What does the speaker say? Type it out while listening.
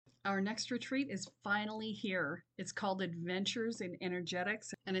Our next retreat is finally here. It's called Adventures in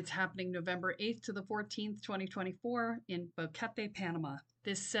Energetics, and it's happening November 8th to the 14th, 2024, in Boquete, Panama.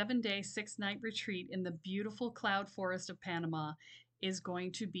 This 7-day, 6-night retreat in the beautiful cloud forest of Panama is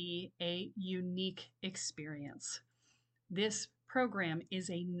going to be a unique experience. This program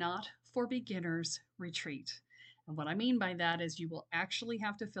is a not for beginners retreat. And what I mean by that is you will actually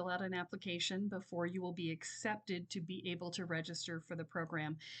have to fill out an application before you will be accepted to be able to register for the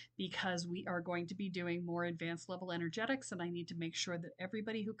program, because we are going to be doing more advanced level energetics, and I need to make sure that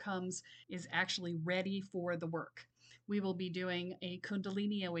everybody who comes is actually ready for the work. We will be doing a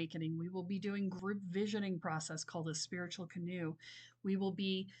Kundalini awakening. We will be doing group visioning process called a spiritual canoe. We will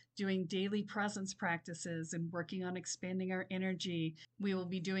be doing daily presence practices and working on expanding our energy. We will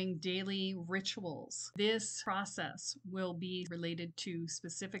be doing daily rituals. This process will be related to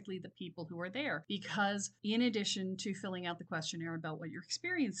specifically the people who are there, because in addition to filling out the questionnaire about what your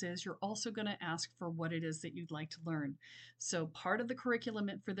experience is, you're also going to ask for what it is that you'd like to learn. So part of the curriculum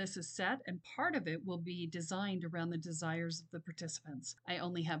for this is set, and part of it will be designed around the desires of the participants. I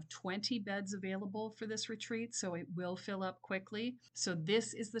only have 20 beds available for this retreat, so it will fill up quickly. So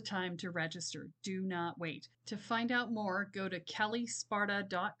this is the time to register. Do not wait. To find out more, go to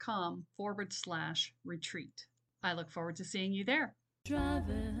kellysparta.com/retreat. I look forward to seeing you there.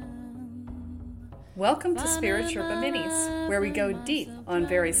 Welcome to Spirit Sherpa Minis, where we go deep on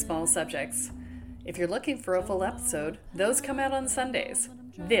very small subjects. If you're looking for a full episode, those come out on Sundays.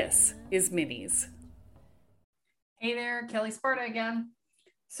 This is Minis. Hey there, Kelly Sparta again.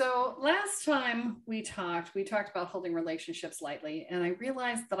 So last time we talked about holding relationships lightly, and I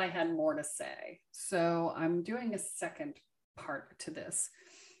realized that I had more to say. So I'm doing a second part to this.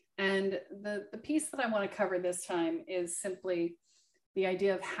 And the piece that I want to cover this time is simply the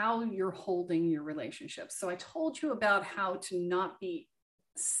idea of how you're holding your relationships. So I told you about how to not be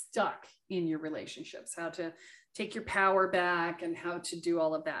stuck in your relationships, how to take your power back, and how to do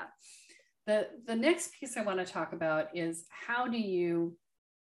all of that. The next piece I want to talk about is how do you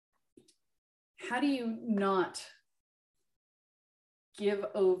not give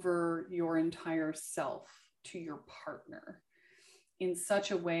over your entire self to your partner in such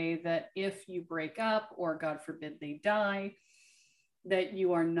a way that if you break up, or God forbid they die, that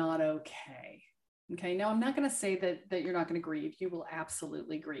you are not okay. Okay, now I'm not going to say that you're not going to grieve. You will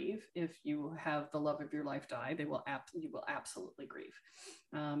absolutely grieve. If you have the love of your life die, you will absolutely grieve.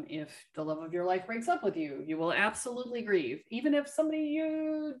 If the love of your life breaks up with you, you will absolutely grieve. Even if somebody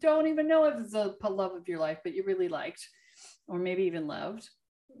you don't even know if it's the love of your life, but you really liked, or maybe even loved,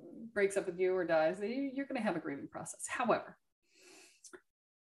 breaks up with you or dies, you're going to have a grieving process. However,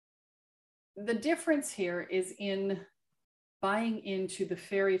 the difference here is in buying into the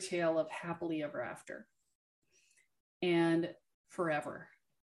fairy tale of happily ever after and forever,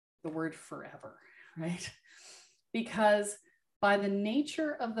 the word forever, right? Because by the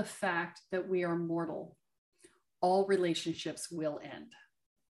nature of the fact that we are mortal, all relationships will end.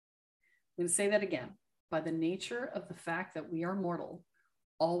 I'm going to say that again. By the nature of the fact that we are mortal,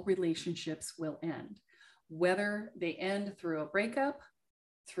 all relationships will end, whether they end through a breakup,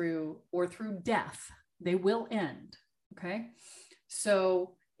 through death, they will end. Okay.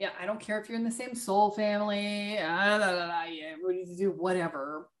 So yeah, I don't care if you're in the same soul family, do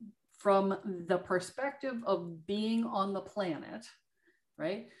whatever. From the perspective of being on the planet,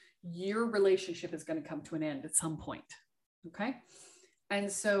 right? Your relationship is going to come to an end at some point. Okay. And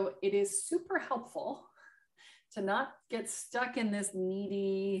so it is super helpful to not get stuck in this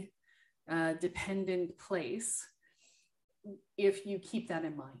needy, dependent place if you keep that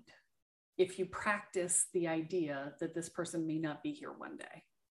in mind. If you practice the idea that this person may not be here one day.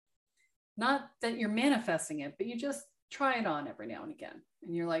 Not that you're manifesting it, but you just try it on every now and again.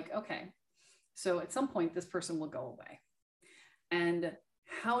 And you're like, okay, so at some point this person will go away. And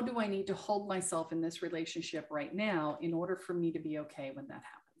how do I need to hold myself in this relationship right now in order for me to be okay when that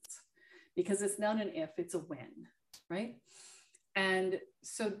happens? Because it's not an if, it's a when, right? And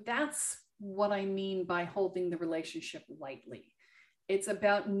so that's what I mean by holding the relationship lightly. It's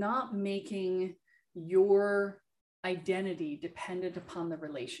about not making your identity dependent upon the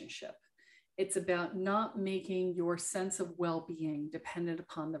relationship. It's about not making your sense of well-being dependent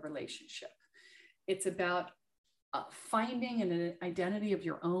upon the relationship. It's about finding an identity of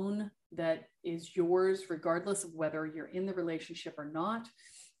your own that is yours, regardless of whether you're in the relationship or not.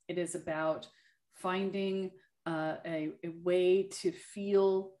 It is about finding a way to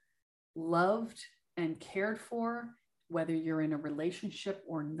feel loved and cared for, whether you're in a relationship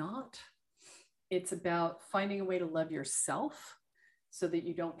or not. It's about finding a way to love yourself so that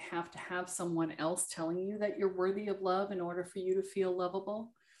you don't have to have someone else telling you that you're worthy of love in order for you to feel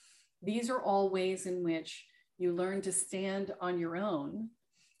lovable. These are all ways in which you learn to stand on your own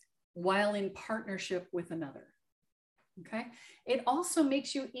while in partnership with another. Okay. It also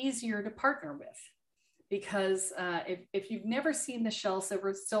makes you easier to partner with, because if you've never seen the Shel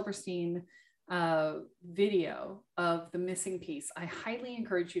Silverstein video of the missing piece, I highly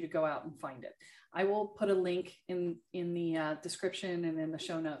encourage you to go out and find it. I will put a link in the description and in the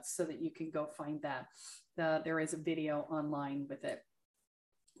show notes so that you can go find that. There is a video online with it,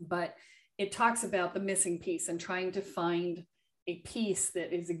 but it talks about the missing piece and trying to find a piece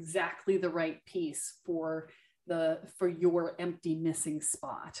that is exactly the right piece for your empty missing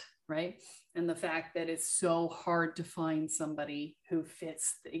spot, right? And the fact that it's so hard to find somebody who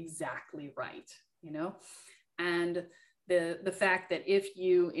fits exactly right, you know? And the fact that if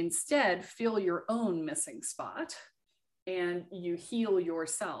you instead fill your own missing spot and you heal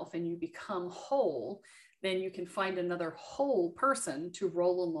yourself and you become whole, then you can find another whole person to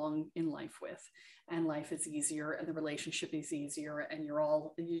roll along in life with. And life is easier and the relationship is easier, and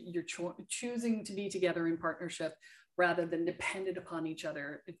you're choosing to be together in partnership rather than dependent upon each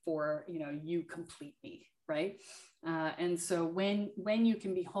other for, you complete me, right? And so when you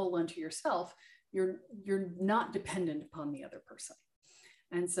can be whole unto yourself, you're not dependent upon the other person.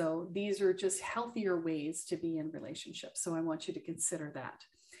 And so these are just healthier ways to be in relationships. So I want you to consider that.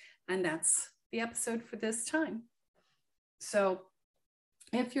 And that's the episode for this time. So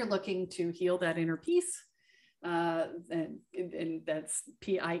if you're looking to heal that inner peace, and that's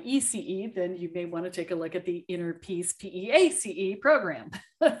PIECE, then you may want to take a look at the Inner Peace PEACE program.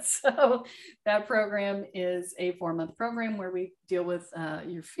 So that program is a 4-month program where we deal with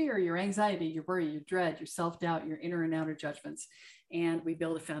your fear, your anxiety, your worry, your dread, your self-doubt, your inner and outer judgments. And we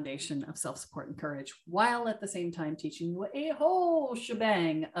build a foundation of self-support and courage, while at the same time teaching you a whole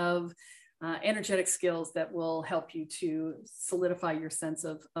shebang of energetic skills that will help you to solidify your sense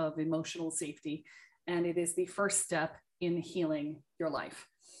of emotional safety. And it is the first step in healing your life.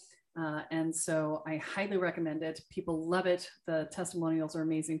 And so I highly recommend it. People love it. The testimonials are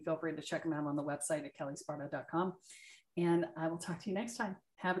amazing. Feel free to check them out on the website at kellysparta.com. And I will talk to you next time.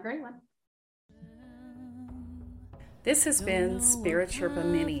 Have a great one. This has been Spirit Sherpa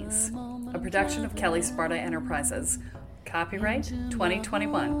Minis, a production of Kelly Sparta Enterprises. Copyright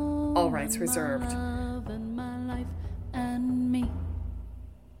 2021. All rights reserved.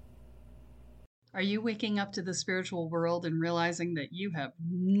 Are you waking up to the spiritual world and realizing that you have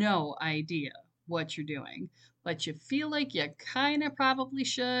no idea what you're doing, but you feel like you kind of probably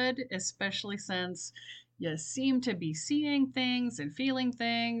should, especially since you seem to be seeing things and feeling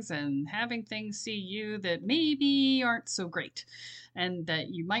things and having things see you that maybe aren't so great, and that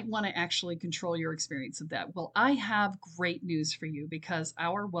you might want to actually control your experience of that? Well, I have great news for you, because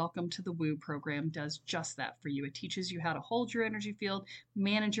our Welcome to the Woo program does just that for you. It teaches you how to hold your energy field,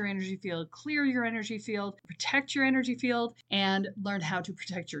 manage your energy field, clear your energy field, protect your energy field, and learn how to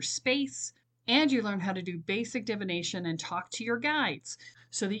protect your space. And you learn how to do basic divination and talk to your guides,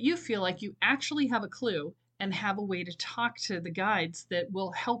 so that you feel like you actually have a clue and have a way to talk to the guides that will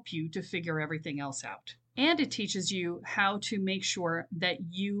help you to figure everything else out. And it teaches you how to make sure that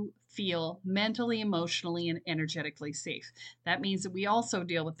you feel mentally, emotionally, and energetically safe. That means that we also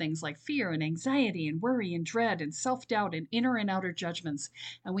deal with things like fear and anxiety and worry and dread and self-doubt and inner and outer judgments.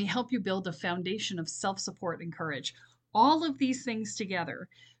 And we help you build a foundation of self-support and courage. All of these things together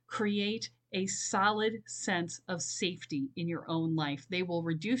create a solid sense of safety in your own life. They will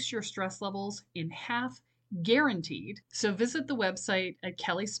reduce your stress levels in half, guaranteed. So visit the website at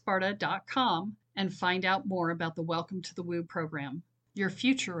kellysparta.com and find out more about the Welcome to the Woo program. Your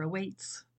future awaits.